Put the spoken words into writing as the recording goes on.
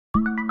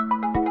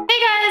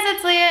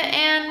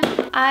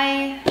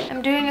I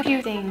am doing a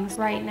few things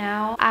right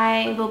now.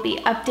 I will be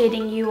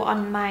updating you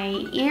on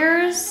my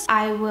ears.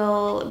 I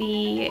will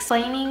be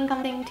explaining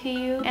something to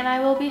you, and I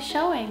will be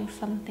showing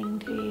something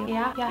to you.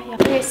 Yeah.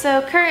 Okay,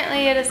 so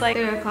currently it is like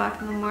 3 o'clock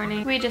in the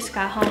morning. We just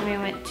got home. We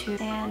went to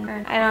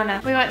I don't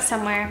know. We went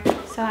somewhere,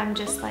 so I'm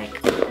just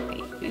like,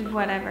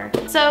 whatever.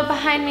 So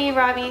behind me,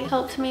 Robbie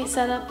helped me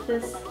set up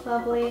this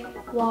lovely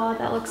wall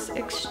that looks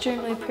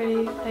extremely pretty,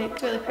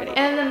 like really pretty.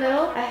 And in the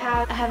middle, I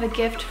have a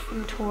gift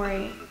from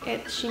Tori.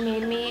 She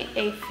made me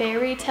a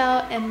fairy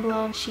tale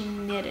emblem. She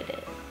knitted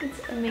it. It's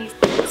amazing.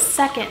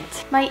 Second,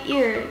 my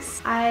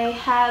ears. I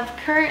have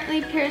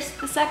currently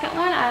pierced the second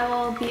one. I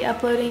will be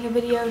uploading a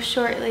video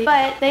shortly,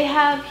 but they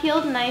have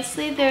healed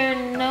nicely. They're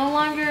no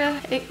longer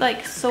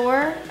like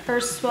sore or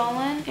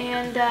swollen,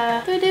 and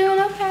they're doing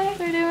okay.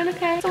 They're doing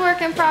okay. It's a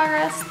work in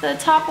progress. The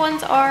top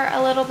ones are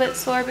a little bit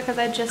sore because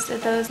I just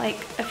did those like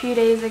a few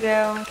days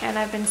ago, and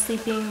I've been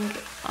sleeping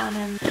on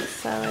them.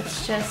 So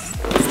it's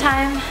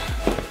time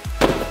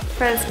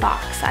for this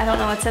box. I don't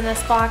know what's in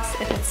this box.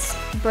 If it's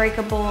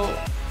breakable,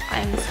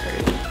 I'm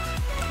screwed.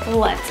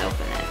 Let's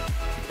open it.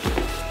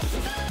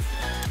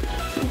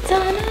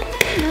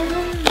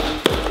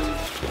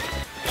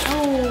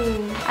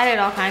 Oh, I did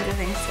all kinds of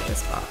things to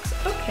this box.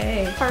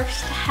 Okay.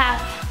 First I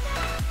have.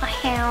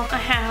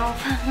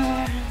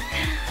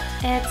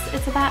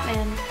 It's a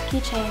Batman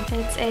keychain.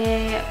 It's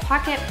a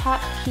pocket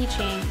pop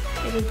keychain.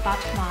 It is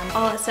Batman.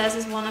 All it says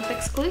is 1UP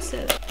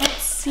exclusive.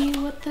 Let's see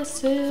what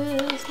this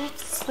is.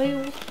 Let's see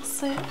what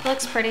this is.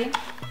 Looks pretty.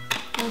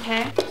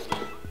 Okay.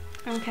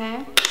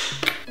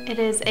 It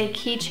is a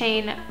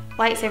keychain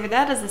lightsaber.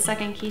 That is the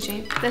second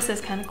keychain. This is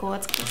kind of cool.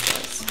 What's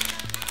this?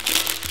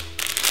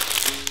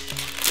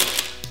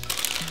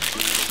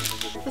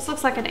 This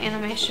looks like an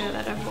anime show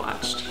that I've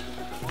watched.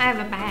 I have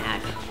a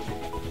bag.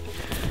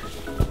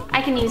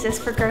 I can use this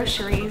for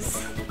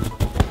groceries.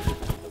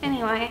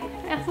 Anyway,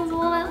 this is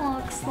what it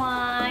looks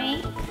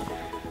like.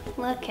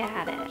 Look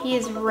at it. He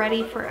is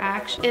ready for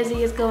action.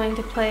 Izzy is going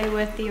to play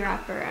with the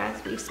wrapper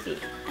as we speak.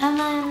 And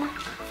then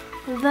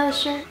the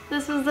shirt.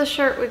 This is the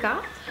shirt we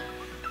got.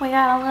 We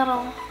got a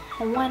little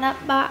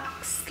 1UP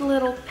box,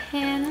 little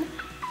pin.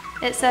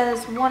 It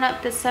says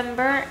 1UP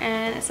December,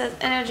 and it says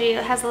energy.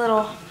 It has a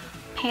little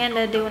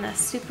panda doing a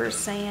Super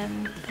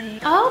Saiyan thing.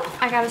 Oh,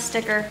 I got a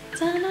sticker.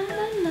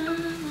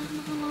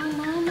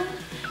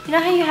 You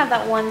know how you have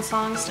that one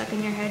song stuck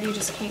in your head, you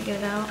just can't get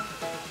it out?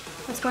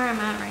 That's where I'm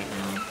at right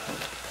now.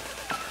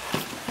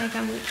 Like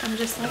I'm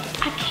just like,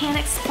 I can't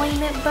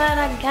explain it, but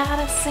I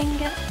gotta sing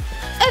it.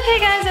 Okay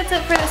guys, that's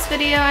it for this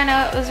video. I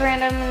know it was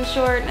random and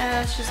short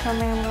and it's just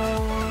coming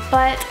along,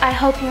 but I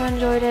hope you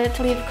enjoyed it.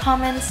 Leave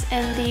comments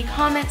in the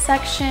comment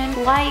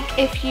section. Like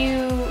if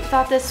you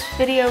thought this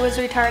video was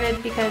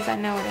retarded, because I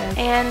know it is.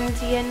 And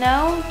if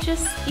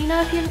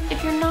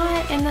you're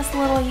not in this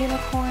little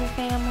unicorn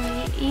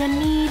family, you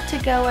need to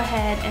go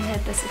ahead and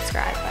hit the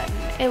subscribe button.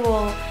 It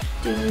will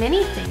do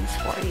many things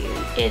for you.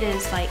 It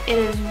is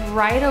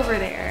right over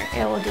there.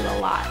 It will do a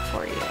lot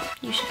for you.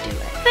 You should do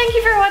it. Thank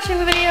you for watching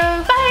the video.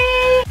 Bye!